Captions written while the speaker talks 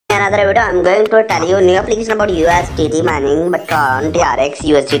Another video, I'm going to tell you new application about USDT mining Bitcoin TRX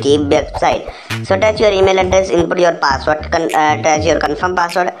USDT website. So touch your email address, input your password, attach your confirm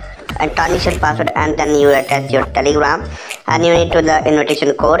password and tarnish your password, and then you attach your Telegram, and you need to the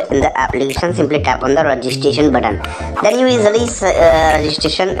invitation code in the application. Simply tap on the registration button. Then you easily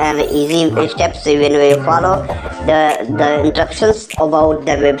registration and easy steps when you follow the instructions about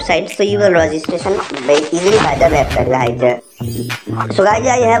the website. So you will registration very easily by the website, guys. So guys,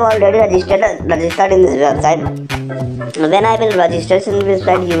 I have already registered in this website. When I will register in this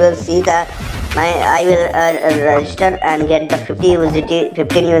website, you will see that I will register and get the 15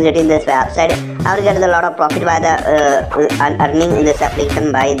 USDT in this website. I will get a lot of profit by the earning in this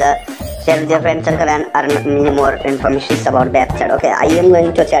application by the share with your friend circle and earn more information about website. Okay, I am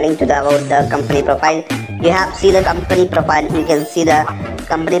going to telling to the about the company profile. You have see the company profile. You can see the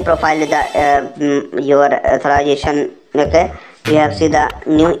company profile with the your authorization. Okay, you have see the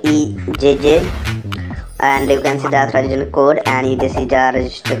new EJJ, and you can see the authorization code, and you can see the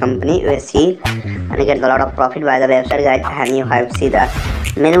registered company USC, and you get a lot of profit by the website, guys. And you have see the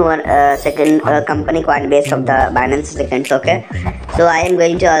menu one second company Coinbase of the Binance seconds. Okay, so I am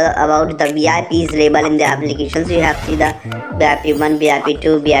going to about the VIPs label in the application. So you have see the VIP 1, VIP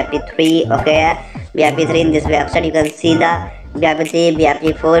 2, VIP 3. Okay, VIP 3 in this website. You can see the VIP 3,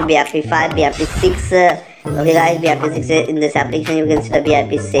 VIP 4, VIP 5, VIP 6. Okay guys, VIP 6 in this application. You can see the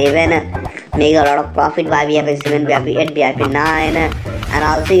VIP 7 make a lot of profit by VIP 7, VIP 8, VIP 9, and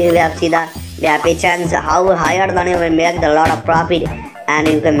also you have see the VIP chance how higher than you will make a lot of profit, and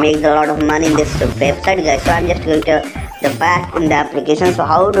you can make a lot of money in this website, guys. So I'm just going to the fact in the application. So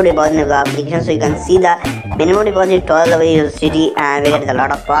how to deposit in the application? So you can see the minimum deposit 12 USDT, and we get a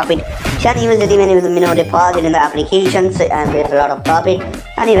lot of profit. 10 USDT minimum deposit in the applications, and we get a lot of profit.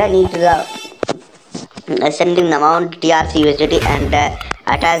 And you need to the sending the amount TRC USDT and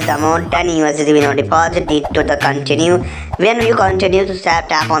attach the amount 10 USDT minimum deposit. Need to the continue. When you continue to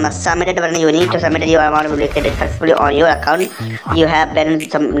tap on the submitted button, you need to submit your amount will be credited successfully on your account. You have been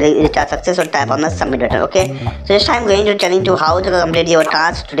some success, so tap on the submit button. Okay, so this time I'm going to telling you how to complete your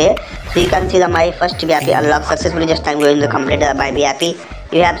task today. So you can see that my first VIP unlocked successfully. Just I'm going to complete my VIP.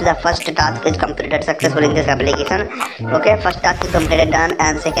 You have the first task is completed successfully in this application. Okay, first task is completed done,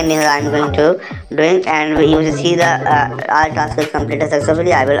 and second is I'm going to doing, and you will see the all tasks is completed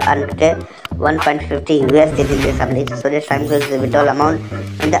successfully. I will earn today 1.50 USDT in this application. So this time goes the withdrawal amount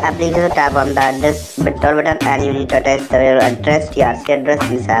in the application. Tap on the address withdrawal button, and you need to attach the address TRC address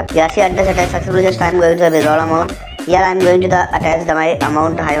in this app. TRC address attached successfully. This time going to the withdrawal amount. Here I am going to attach my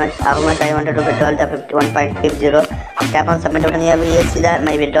amount, how much I wanted to withdraw the 51.50. Tap on submit button. Here we see that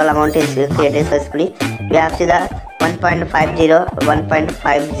my withdrawal amount is created successfully. We have see the 1.50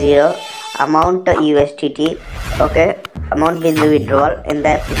 amount USDT. Okay, amount will be withdrawal in the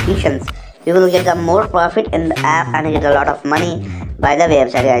applications. You will get the more profit in the app and get a lot of money by the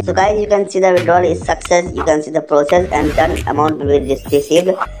website, guys. So guys, you can see the withdrawal is success. You can see the process and done amount will be received,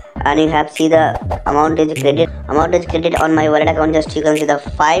 and you have see the amount is credited. Amount is credited on my wallet account. Just you can see the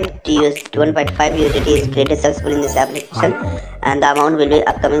 1.5 USDT is created successfully in this application, and the amount will be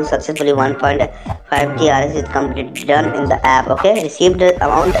upcoming successfully 1.5 TRS is completely done in the app. Okay, received the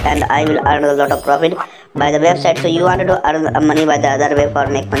amount, and I will earn a lot of profit by the website. So you wanted to earn money by the other way for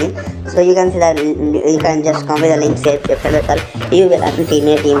make money. So you can see that you can just copy the link, save your circle. You will earn team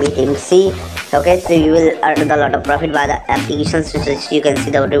A, team B, team C. Okay, so you will earn a lot of profit by the applications. So you can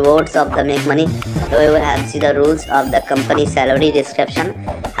see the rewards of the make money. So you will have see the rules of the company salary description.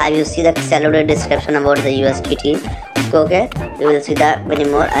 Have you see the salary description about the USDT? Okay, you will see that many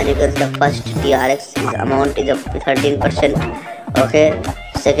more, and you can see the first TRX amount is of 13%. Okay,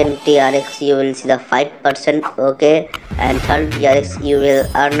 second TRX you will see the 5%. Okay, and third TRX you will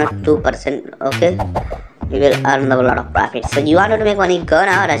earn 2%. Okay, you will earn a lot of profit. So you want to make money, go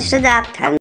now, register the app.